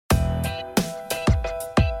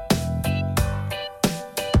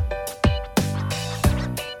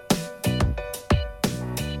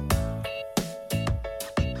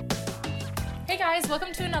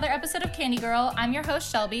welcome to another episode of Candy Girl. I'm your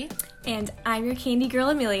host, Shelby. And I'm your Candy Girl,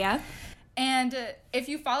 Amelia. And if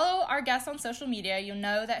you follow our guest on social media, you'll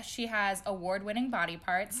know that she has award-winning body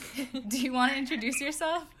parts. Do you want to introduce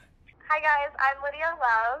yourself? Hi guys, I'm Lydia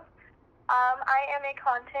Love. I am a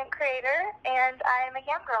content creator and I am a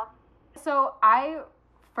cam girl. So I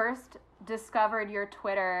first discovered your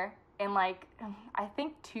Twitter in I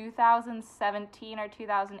think 2017 or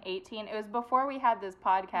 2018. It was before we had this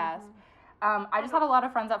podcast. I just had a lot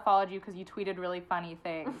of friends that followed you because you tweeted really funny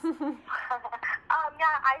things. Yeah,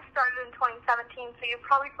 I started in 2017, so you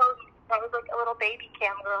probably told me I was like a little baby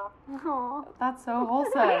cam girl. Aww. That's so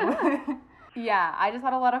wholesome. Yeah, I just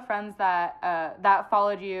had a lot of friends that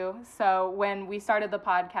followed you. So when we started the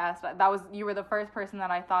podcast, you were the first person that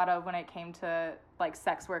I thought of when it came to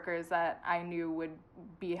sex workers that I knew would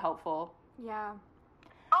be helpful. Yeah.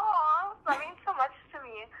 Aw, that means so much to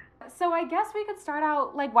me. So I guess we could start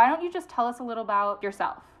out, why don't you just tell us a little about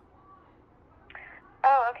yourself?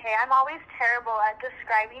 Oh, okay. I'm always terrible at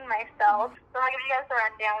describing myself, so I'll give you guys a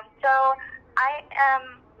rundown. So I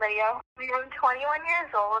am Lydia. I'm 21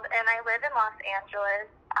 years old, and I live in Los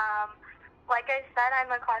Angeles. Like I said,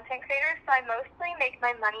 I'm a content creator, so I mostly make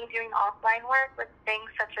my money doing offline work with things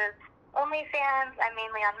such as OnlyFans. I'm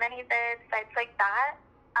mainly on ManyVids, sites like that.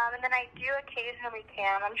 And then I do occasionally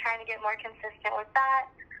cam. I'm trying to get more consistent with that.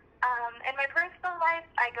 In my personal life,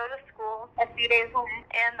 I go to school a few days a week,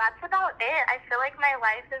 and that's about it. I feel like my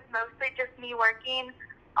life is mostly just me working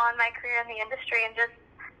on my career in the industry and just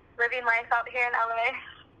living life out here in LA.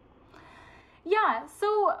 Yeah,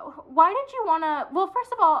 so why did you want to,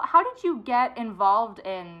 first of all, how did you get involved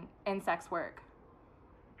in sex work?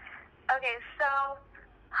 Okay, so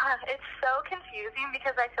it's so confusing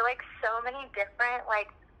because I feel like so many different,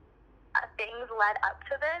 things led up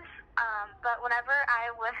to this. But whenever I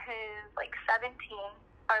was 17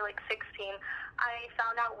 or 16, I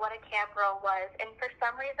found out what a cam girl was. And for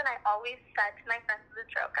some reason, I always said to my friends as a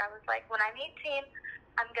joke, I was like, when I'm 18,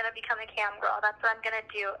 I'm going to become a cam girl. That's what I'm going to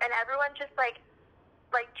do. And everyone just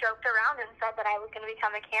joked around and said that I was going to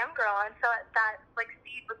become a cam girl. And so that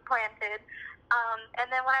seed was planted. And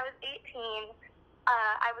then when I was 18,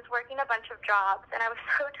 I was working a bunch of jobs and I was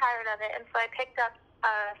so tired of it. And so I picked up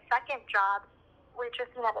a second job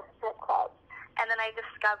waitressing at a strip club. And then I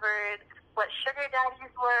discovered what sugar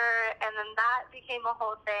daddies were, and then that became a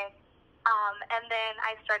whole thing. And then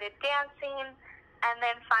I started dancing, and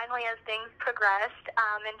then finally as things progressed,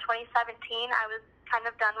 in 2017 I was kind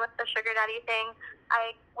of done with the sugar daddy thing.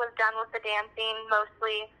 I was done with the dancing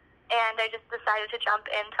mostly, and I just decided to jump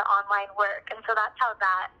into online work. And so that's how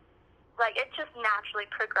that, it just naturally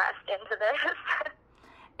progressed into this.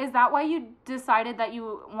 Is that why you decided that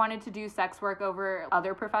you wanted to do sex work over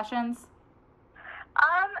other professions?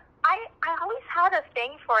 I always had a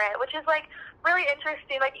thing for it, which is really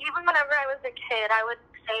interesting. Even whenever I was a kid, I would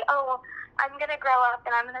say, oh, I'm going to grow up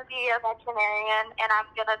and I'm going to be a veterinarian and I'm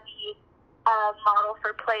going to be a model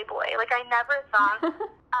for Playboy. I never thought,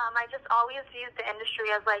 I just always viewed the industry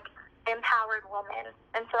as empowered women.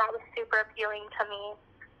 And so that was super appealing to me.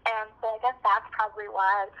 And so I guess that's probably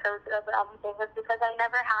why I chose it over other things, was because I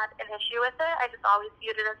never had an issue with it. I just always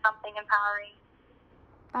viewed it as something empowering.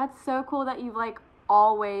 That's so cool that you've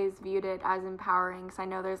always viewed it as empowering, because I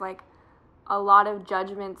know there's a lot of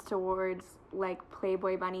judgments towards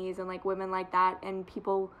Playboy bunnies and women like that, and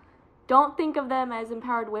people don't think of them as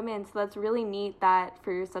empowered women. So that's really neat that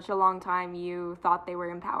for such a long time you thought they were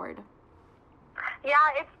empowered. Yeah,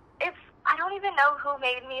 it's I don't even know who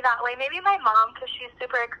made me that way. Maybe my mom, because she's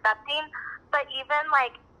super accepting. But even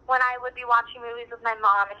when I would be watching movies with my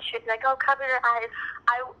mom and she'd be like, oh, cover your eyes,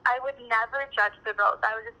 I would never judge the girls.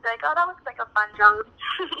 I would just be like, oh, that looks like a fun job.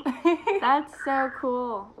 That's so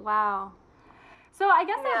cool. Wow. So I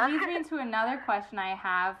guess that leads me into another question I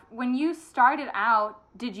have. When you started out,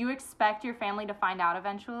 did you expect your family to find out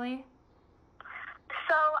eventually?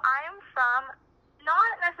 So I'm from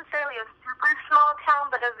not necessarily a super small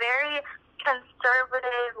town, but a very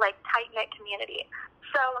conservative, tight-knit community.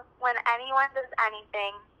 So when anyone does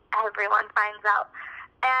anything, everyone finds out.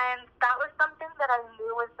 And that was something that I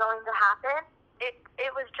knew was going to happen. It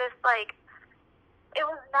was just it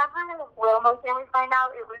was never will my family find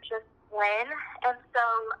out, it was just when. And so,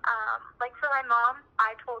 for my mom,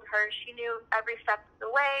 I told her, she knew every step of the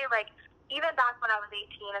way. Even back when I was 18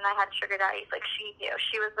 and I had sugar daddies, she knew.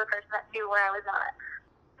 She was the person that knew where I was at.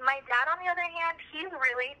 My dad, on the other hand, he's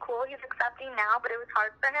really cool. He's accepting now, but it was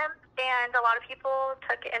hard for him. And a lot of people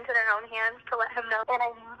took it into their own hands to let him know. And I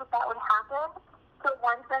knew that would happen. So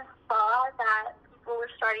once I saw that people were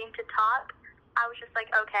starting to talk, I was just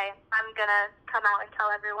okay, I'm going to come out and tell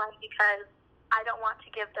everyone because I don't want to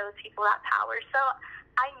give those people that power. So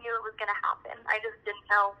I knew it was going to happen. I just didn't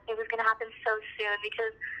know it was going to happen so soon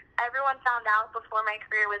because everyone found out before my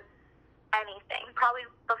career was anything, probably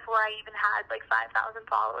before I even had like 5,000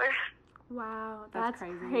 followers. Wow, That's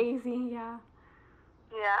crazy. Yeah.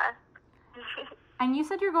 Yeah. And you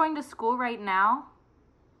said you're going to school right now?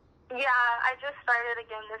 Yeah, I just started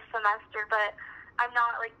again this semester, but I'm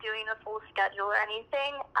not like doing a full schedule or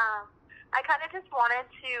anything. I kind of just wanted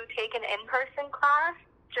to take an in-person class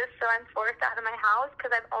just so I'm forced out of my house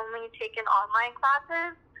because I've only taken online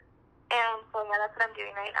classes. And so, yeah, that's what I'm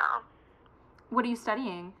doing right now. What are you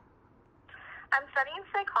studying? I'm studying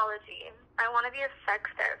psychology. I want to be a sex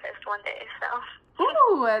therapist one day, so.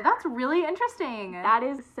 Ooh, that's really interesting. That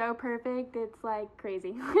is so perfect. It's like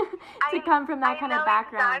crazy to come from that kind of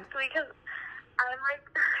background. Exactly, because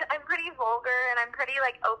I'm pretty vulgar and I'm pretty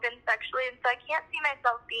like open sexually, and so I can't see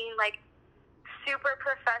myself being like super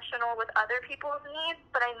professional with other people's needs,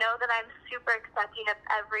 but I know that I'm super accepting of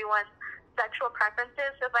everyone's sexual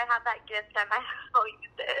preferences, so if I have that gift, I might as well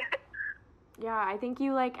use it. Yeah, I think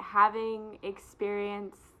you like having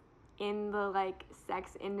experience in the like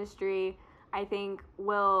sex industry, I think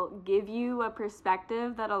will give you a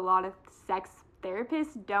perspective that a lot of sex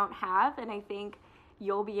therapists don't have, and I think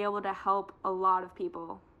you'll be able to help a lot of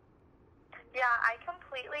people. Yeah, I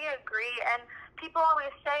completely agree, and people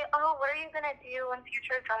always say, oh, what are you going to do when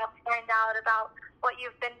future jobs find out about what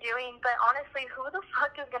you've been doing? But honestly, who the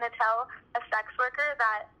fuck is going to tell a sex worker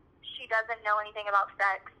that she doesn't know anything about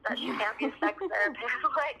sex, that she can't be a sex therapist?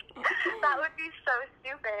 Like, that would be so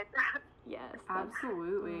stupid. Yes,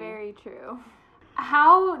 absolutely. Very true.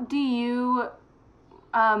 How do you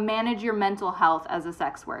manage your mental health as a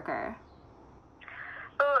sex worker?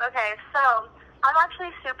 Oh, okay, so I'm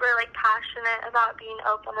actually super, like, passionate about being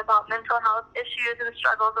open about mental health issues and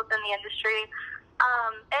struggles within the industry.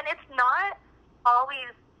 And it's not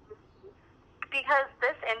always, because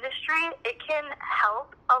this industry, it can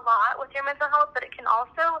help a lot with your mental health, but it can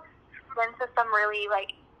also run into some really,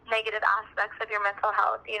 like, negative aspects of your mental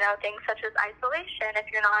health, you know, things such as isolation if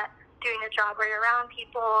you're not doing a job where you're around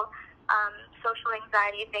people, social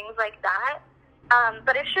anxiety, things like that.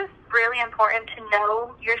 But it's just really important to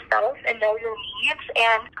know yourself and know your needs.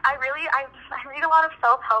 And I read a lot of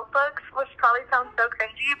self-help books, which probably sounds so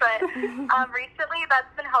cringy, but recently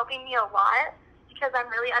that's been helping me a lot because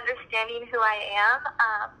I'm really understanding who I am.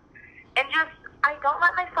 And just, I don't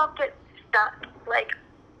let myself get stuck. Like,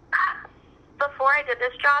 before I did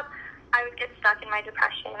this job, I would get stuck in my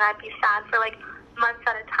depression and I'd be sad for like months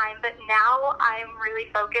at a time. But now I'm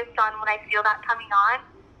really focused on when I feel that coming on,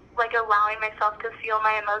 like allowing myself to feel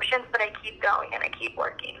my emotions, but I keep going and I keep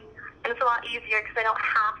working. And it's a lot easier because I don't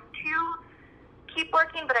have to keep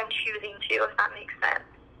working, but I'm choosing to, if that makes sense.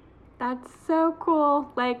 That's so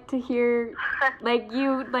cool, like, to hear, like,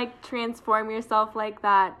 you, like, transform yourself like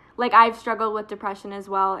that. Like, I've struggled with depression as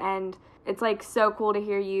well, and it's, like, so cool to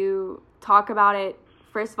hear you talk about it,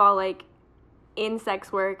 first of all, like, in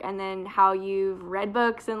sex work, and then how you've read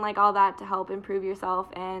books and, like, all that to help improve yourself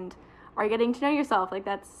and are getting to know yourself. Like,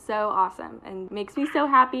 that's so awesome and makes me so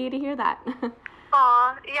happy to hear that.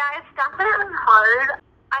 Aw, yeah, it's definitely hard.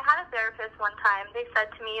 I had a therapist one time. They said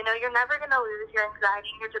to me, you know, you're never going to lose your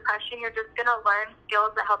anxiety and your depression. You're just going to learn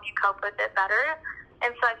skills that help you cope with it better.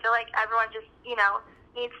 And so I feel like everyone just, you know,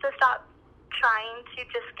 needs to stop trying to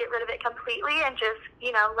just get rid of it completely and just,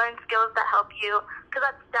 you know, learn skills that help you. Because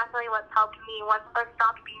that's definitely what's helped me once I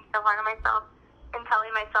stopped being so hard on myself and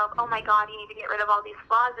telling myself, oh my God, you need to get rid of all these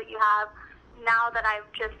flaws that you have. Now that I've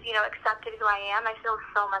just, you know, accepted who I am, I feel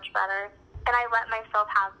so much better. And I let myself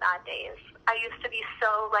have bad days. I used to be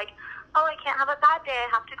so like, oh, I can't have a bad day. I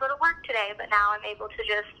have to go to work today. But now I'm able to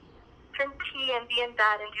just drink tea and be in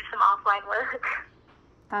bed and do some offline work.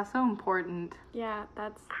 That's so important. Yeah,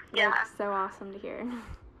 that's like, so awesome to hear.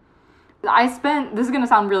 This is going to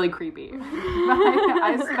sound really creepy, but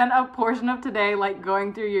I spent a portion of today, like,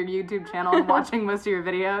 going through your YouTube channel and watching most of your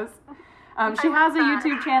videos. She has a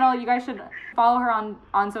YouTube channel. You guys should follow her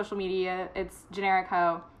on social media. It's Generic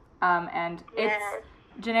Ho. And it's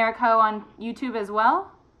Generic Ho on YouTube as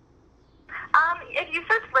well? If you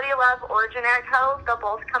search Lydia Love or Generic Ho, they'll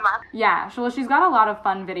both come up. Yeah, she's got a lot of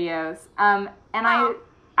fun videos.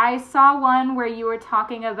 I saw one where you were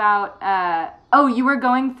talking about, you were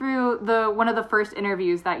going through one of the first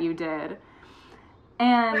interviews that you did.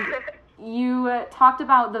 And you talked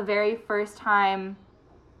about the very first time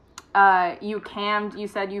you cammed. You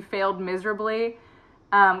said you failed miserably.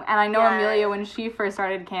 And I know Amelia, when she first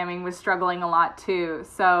started camming, was struggling a lot too.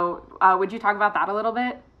 So would you talk about that a little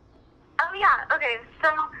bit? Oh, yeah. Okay, so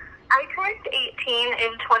I turned 18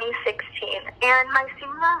 in 2016, and my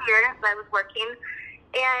senior year I was working,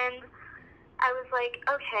 and I was like,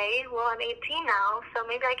 okay, well, I'm 18 now, so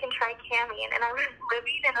maybe I can try camming. And I was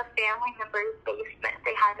living in a family member's basement.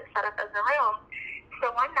 They had it set up as a room.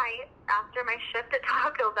 So one night, after my shift at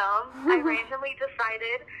Taco Bell, I randomly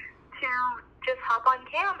decided to just hop on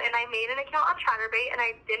Cam, and I made an account on Chatterbait, and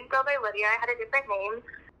I didn't go by Lydia. I had a different name.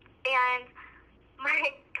 And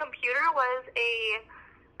my computer was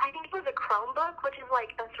I think it was a Chromebook, which is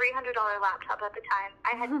like a $300 laptop at the time.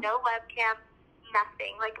 I had no webcam,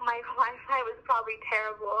 nothing. Like, my Wi-Fi was probably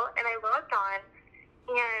terrible, and I logged on,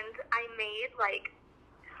 and I made, like,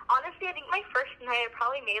 honestly, I think my first night I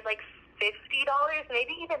probably made, like, $50,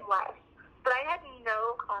 maybe even less. But I had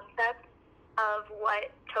no concept of what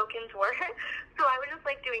tokens were. So I was just,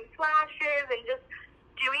 like, doing flashes and just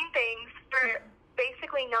doing things for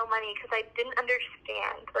basically no money because I didn't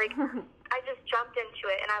understand. Like, I just jumped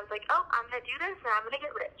into it, and I was like, oh, I'm going to do this, and I'm going to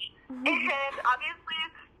get rich. And obviously,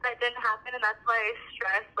 that didn't happen, and that's why I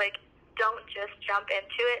stress, like, don't just jump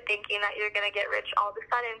into it thinking that you're going to get rich all of a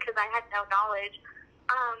sudden, because I had no knowledge.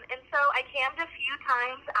 And so I cammed a few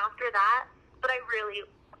times after that, but I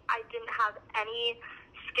didn't have any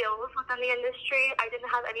skills within the industry. I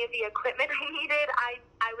didn't have any of the equipment I needed.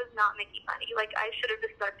 I was not making money. Like, I should have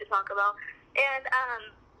just stuck to Taco Bell. And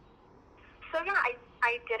so, yeah,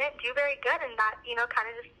 I didn't do very good, and that, kind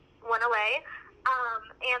of just went away.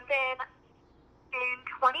 And then in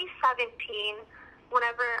 2017,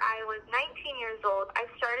 whenever I was 19 years old, I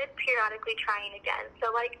started periodically trying again.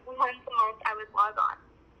 So, like, once a month, I would log on.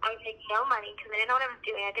 I would take no money because I didn't know what I was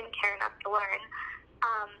doing. I didn't care enough to learn.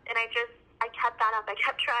 And I kept that up. I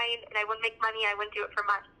kept trying, and I wouldn't make money. I wouldn't do it for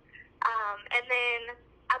months. And then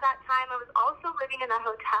at that time, I was also living in a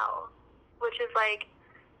hotel, which is, like,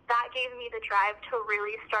 that gave me the drive to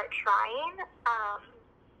really start trying.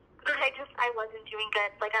 But I wasn't doing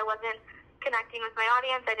good. Like, I wasn't connecting with my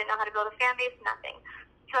audience. I didn't know how to build a fan base, nothing.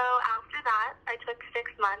 So after that, I took 6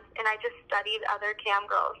 months, and I just studied other cam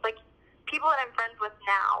girls. Like, people that I'm friends with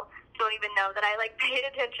now don't even know that I, like, paid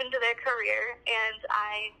attention to their career, and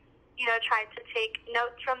I, tried to take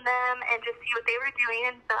notes from them and just see what they were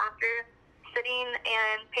doing. And so after sitting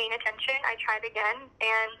and paying attention, I tried again,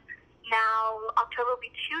 and now October will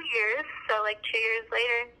be 2 years, so, like, 2 years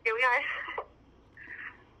later, here we are.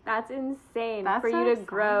 That's insane. That's for so you to exciting.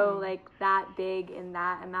 grow, like, that big in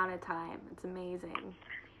that amount of time. It's amazing.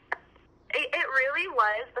 It really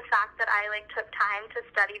was the fact that I, like, took time to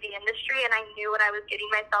study the industry, and I knew what I was getting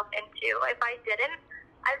myself into. If I didn't,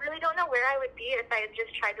 I really don't know where I would be if I had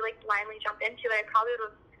just tried to, like, blindly jump into it. I probably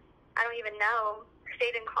would have, I don't even know,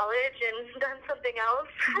 stayed in college and done something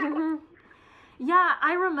else. Yeah,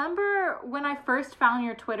 I remember when I first found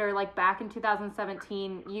your Twitter, like, back in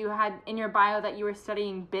 2017, you had in your bio that you were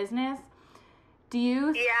studying business.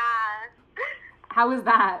 Yeah. How was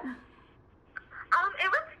that? It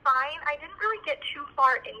was fine. I didn't really get too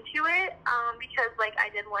far into it because, like, I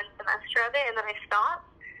did one semester of it and then I stopped.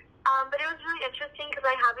 But it was really interesting because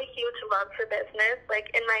I have a huge love for business. Like,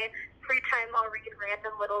 in my free time, I'll read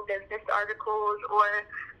random little business articles or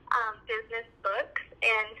business books.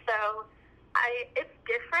 And so it's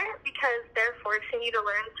different because they're forcing you to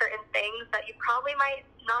learn certain things that you probably might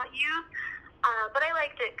not use. But I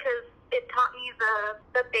liked it because it taught me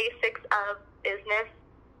the basics of business,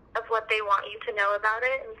 of what they want you to know about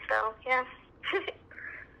it. And so, yeah.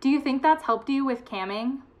 Do you think that's helped you with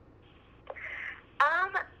camming?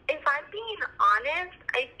 If I'm being honest,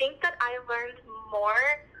 I think that I learned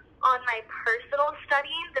more on my personal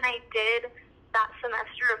studying than I did that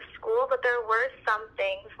semester of school, but there were some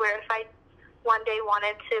things where if I one day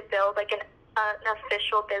wanted to build, like, an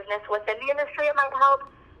official business within the industry, it might help,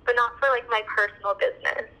 but not for, like, my personal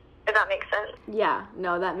business, if that makes sense. Yeah,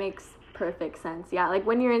 no, that makes perfect sense. Yeah, like,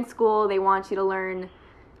 when you're in school, they want you to learn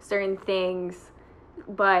certain things,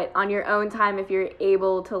 but on your own time, if you're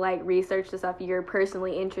able to, like, research the stuff you're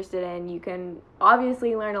personally interested in, you can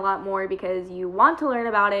obviously learn a lot more because you want to learn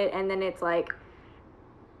about it, and then it's, like,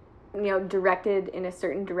 directed in a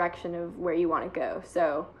certain direction of where you want to go.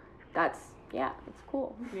 So that's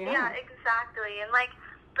cool. Yeah, exactly. And, like,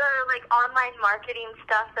 the, like, online marketing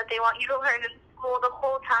stuff that they want you to learn in school, the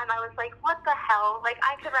whole time I was like, what the hell? Like,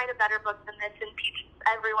 I could write a better book than this and teach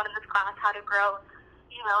everyone in this class how to grow,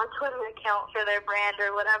 a Twitter account for their brand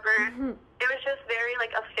or whatever. Mm-hmm. It was just very,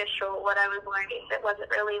 like, official what I was learning. It wasn't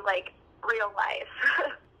really, like, real life.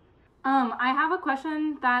 I have a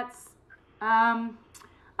question that's, I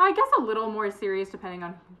guess a little more serious depending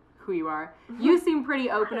on who you are. You seem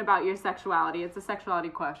pretty open about your sexuality. It's a sexuality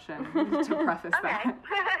question, to preface that.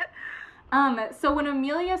 So when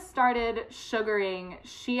Amelia started sugaring,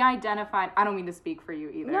 she identified, I don't mean to speak for you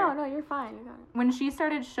either. No, you're fine. You got it. When she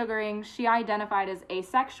started sugaring, she identified as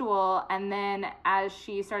asexual, and then as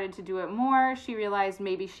she started to do it more, she realized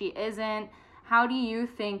maybe she isn't. How do you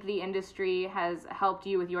think the industry has helped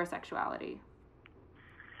you with your sexuality?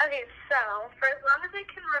 Okay, so for as long as I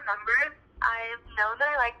can remember, I've known that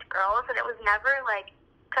I liked girls, and it was never, like,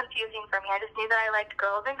 confusing for me. I just knew that I liked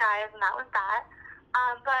girls and guys, and that was that.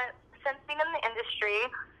 But since being in the industry,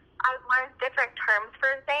 I've learned different terms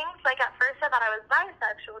for things. Like, at first I thought I was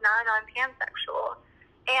bisexual, now I know I'm pansexual.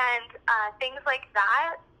 And things like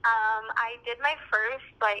that. I did my first,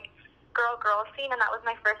 like, girl-girl scene, and that was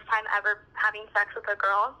my first time ever having sex with a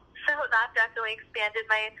girl. So that definitely expanded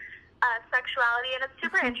my sexuality, and it's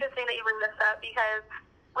super interesting that you bring this up, because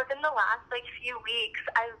within the last, like, few weeks,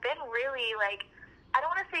 I've been really, like, I don't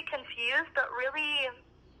want to say confused, but really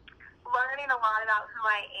learning a lot about who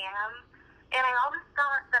I am. And I always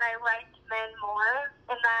thought that I liked men more,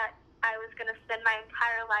 and that I was going to spend my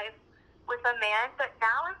entire life with a man, but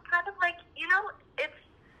now I'm kind of like, you know, it's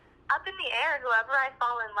up in the air, whoever I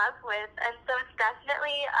fall in love with. And so it's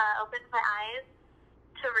definitely opened my eyes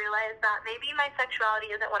to realize that maybe my sexuality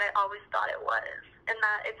isn't what I always thought it was, and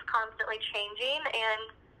that it's constantly changing, and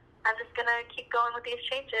I'm just going to keep going with these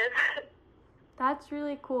changes. That's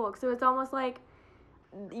really cool. So it's almost like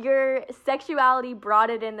your sexuality brought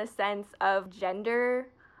it in the sense of gender,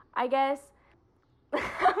 I guess.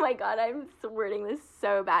 Oh my god, I'm wording this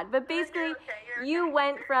so bad. But basically, you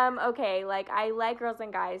went from, okay, like, I like girls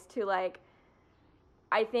and guys, to, like,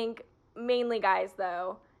 I think mainly guys,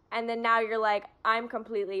 though. And then now you're like, I'm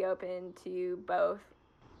completely open to both.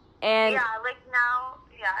 And yeah, like, now,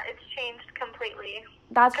 yeah, it's changed completely.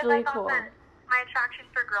 That's really I thought cool. that my attraction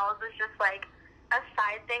for girls was just, like, a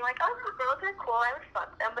side thing. Like, oh, girls are cool, I would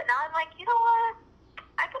fuck them. But now I'm like, you know what?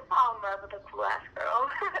 I could fall in love with a cool-ass girl.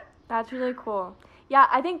 That's really cool. Yeah,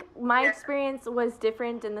 I think my experience was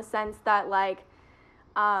different in the sense that, like,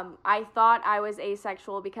 I thought I was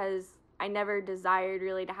asexual because I never desired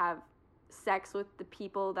really to have sex with the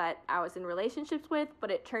people that I was in relationships with, but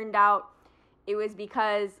it turned out it was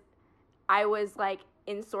because I was, like,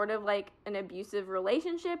 in sort of, like, an abusive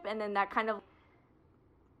relationship, and then that kind of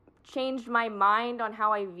changed my mind on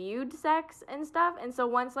how I viewed sex and stuff. And so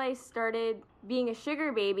once I started being a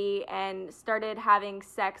sugar baby and started having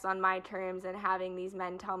sex on my terms and having these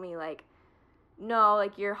men tell me, like, no,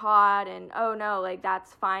 like, you're hot, and oh no, like,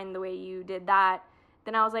 that's fine the way you did that,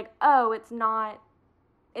 then I was like, oh, it's not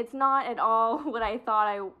at all what I thought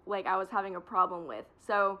I was having a problem with.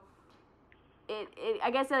 So it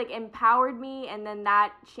I guess it, like, empowered me, and then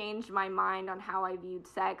that changed my mind on how I viewed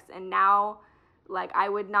sex. And now, like, I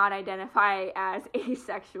would not identify as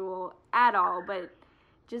asexual at all, but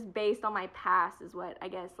just based on my past is what I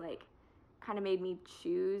guess, like, kind of made me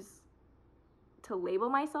choose to label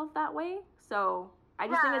myself that way. So I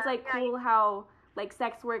just think it's, like, cool how, like,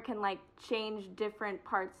 sex work can, like, change different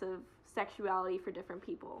parts of sexuality for different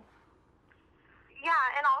people. Yeah,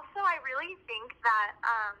 and also I really think that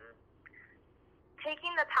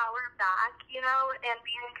taking the power back, you know, and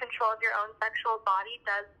being in control of your own sexual body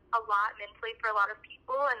does a lot mentally for a lot of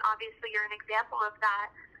people, and obviously you're an example of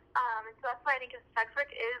that. And so that's why I think sex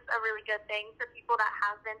work is a really good thing for people that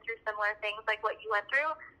have been through similar things like what you went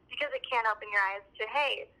through, because it can open your eyes to,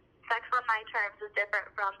 hey, sex on my terms is different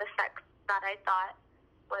from the sex that I thought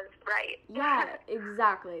was right. Yeah,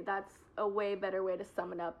 exactly. That's a way better way to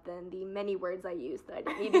sum it up than the many words I used that I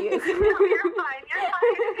didn't need to use. No, you're fine.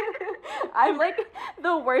 I'm, like,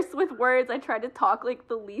 the worst with words. I try to talk, like,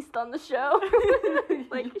 the least on the show.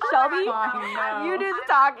 Like, Shelby, you do the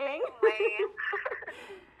talking.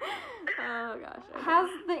 Oh, gosh. Okay. Has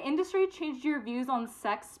the industry changed your views on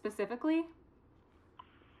sex specifically?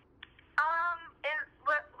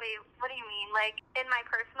 What do you mean? Like, in my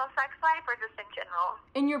personal sex life, or just in general?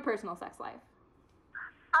 In your personal sex life.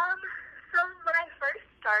 So when I first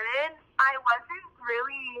started, I wasn't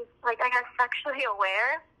really, like, I guess, sexually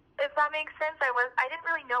aware, if that makes sense. I didn't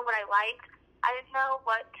really know what I liked. I didn't know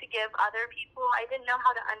what to give other people. I didn't know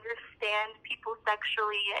how to understand people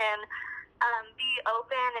sexually and be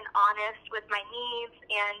open and honest with my needs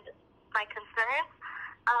and my concerns.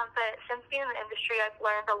 But since being in the industry, I've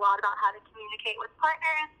learned a lot about how to communicate with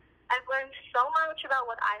partners. I've learned so much about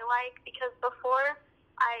what I like, because before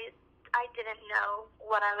I didn't know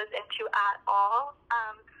what I was into at all.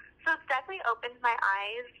 So it's definitely opened my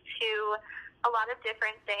eyes to a lot of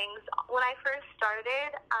different things. When I first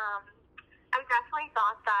started, I definitely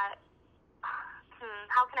thought that,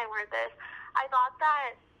 how can I word this? I thought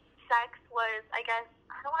that sex was, I guess,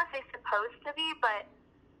 I don't want to say supposed to be, but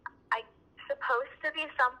supposed to be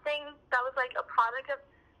something that was like a product of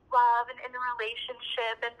love and in a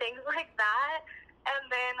relationship and things like that. And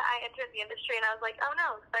then I entered the industry and I was like, oh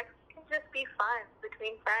no, sex can just be fun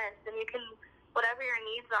between friends, and you can, whatever your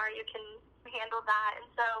needs are, you can handle that. And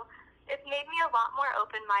so it's made me a lot more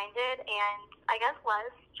open-minded and I guess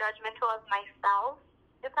less judgmental of myself,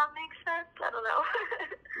 if that makes sense. I don't know.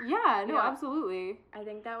 Yeah, no, Yeah. absolutely. I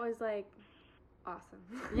think that was like awesome.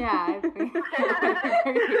 Yeah, I think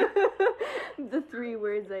The 3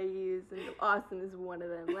 words I use, and awesome is one of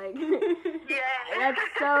them. Like, Yeah. that's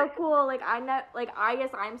so cool. Like, I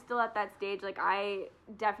guess I'm still at that stage. Like, I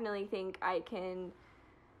definitely think I can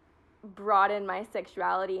broaden my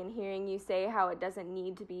sexuality, and hearing you say how it doesn't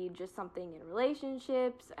need to be just something in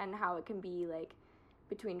relationships and how it can be like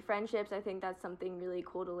between friendships. I think that's something really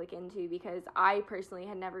cool to look into, because I personally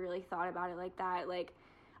had never really thought about it like that. Like,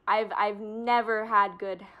 I've never had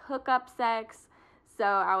good hookup sex, so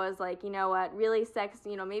I was like, you know what, really sex,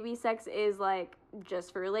 maybe sex is like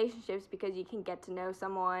just for relationships because you can get to know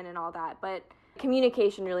someone and all that, but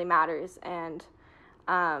communication really matters. And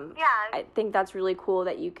I think that's really cool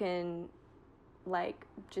that you can like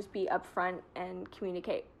just be upfront and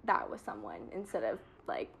communicate that with someone instead of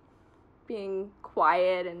like being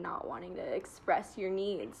quiet and not wanting to express your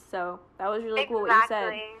needs. So that was really cool what you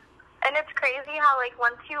said. And it's crazy how, like,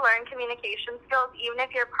 once you learn communication skills, even if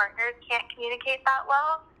your partner can't communicate that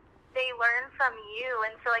well, they learn from you.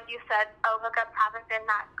 And so, like you said, hookups haven't been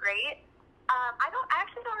that great. I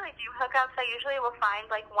actually don't really do hookups. I usually will find,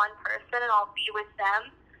 like, one person and I'll be with them,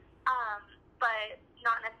 but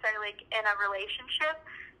not necessarily, like, in a relationship.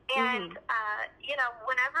 And,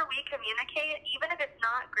 whenever we communicate, even if it's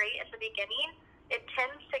not great in the beginning, it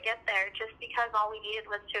tends to get there just because all we needed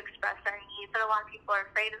was to express our needs, and a lot of people are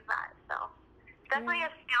afraid of that. So it's definitely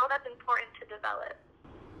a skill that's important to develop.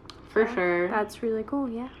 For sure. That's really cool,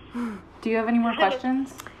 yeah. Do you have any more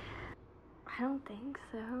questions? I don't think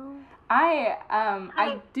so.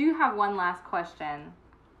 I do have one last question.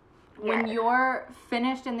 When you're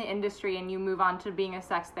finished in the industry and you move on to being a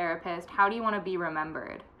sex therapist, how do you want to be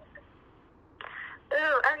remembered?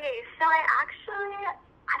 Ooh, okay, so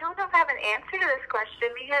I don't know if I have an answer to this question,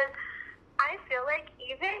 because I feel like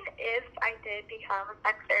even if I did become a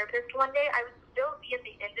sex therapist one day, I would still be in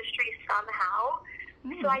the industry somehow.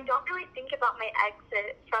 So I don't really think about my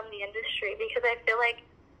exit from the industry, because I feel like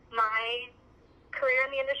my career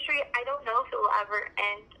in the industry, I don't know if it will ever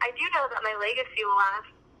end. I do know that my legacy will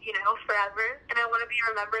last, forever, and I want to be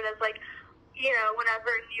remembered as, like,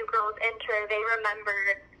 whenever new girls enter, they remember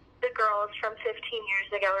the girls from 15 years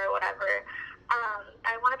ago or whatever.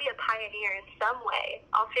 I want to be a pioneer in some way.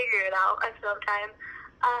 I'll figure it out at some time.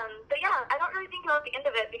 But yeah, I don't really think about the end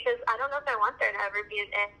of it, because I don't know if I want there to ever be an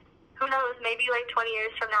end. Who knows, maybe like 20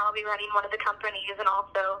 years from now I'll be running one of the companies and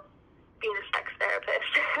also being a sex therapist.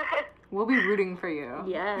 We'll be rooting for you.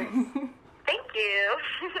 Yes. Thank you.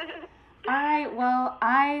 All right, well,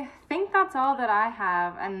 I think that's all that I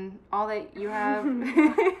have and all that you have.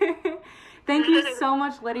 Thank you so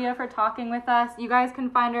much, Lydia, for talking with us. You guys can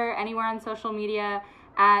find her anywhere on social media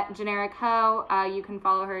at Generic Ho. You can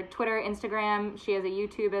follow her Twitter, Instagram. She has a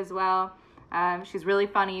YouTube as well. She's really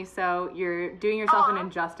funny, so you're doing yourself an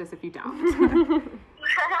injustice if you don't.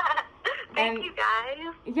 Thank you,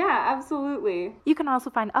 guys. Yeah, absolutely. You can also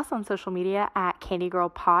find us on social media at Candy Girl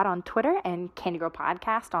Pod on Twitter and Candy Girl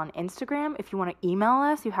Podcast on Instagram. If you want to email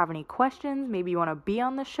us, you have any questions, maybe you want to be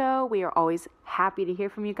on the show, we are always happy to hear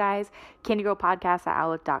from you guys.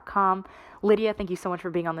 candygirlpodcast@outlook.com. Lydia, thank you so much for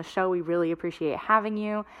being on the show. We really appreciate having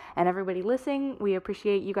you. And everybody listening, we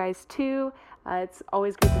appreciate you guys too. It's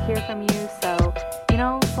always good to hear from you. So,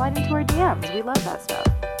 slide into our DMs. We love that stuff.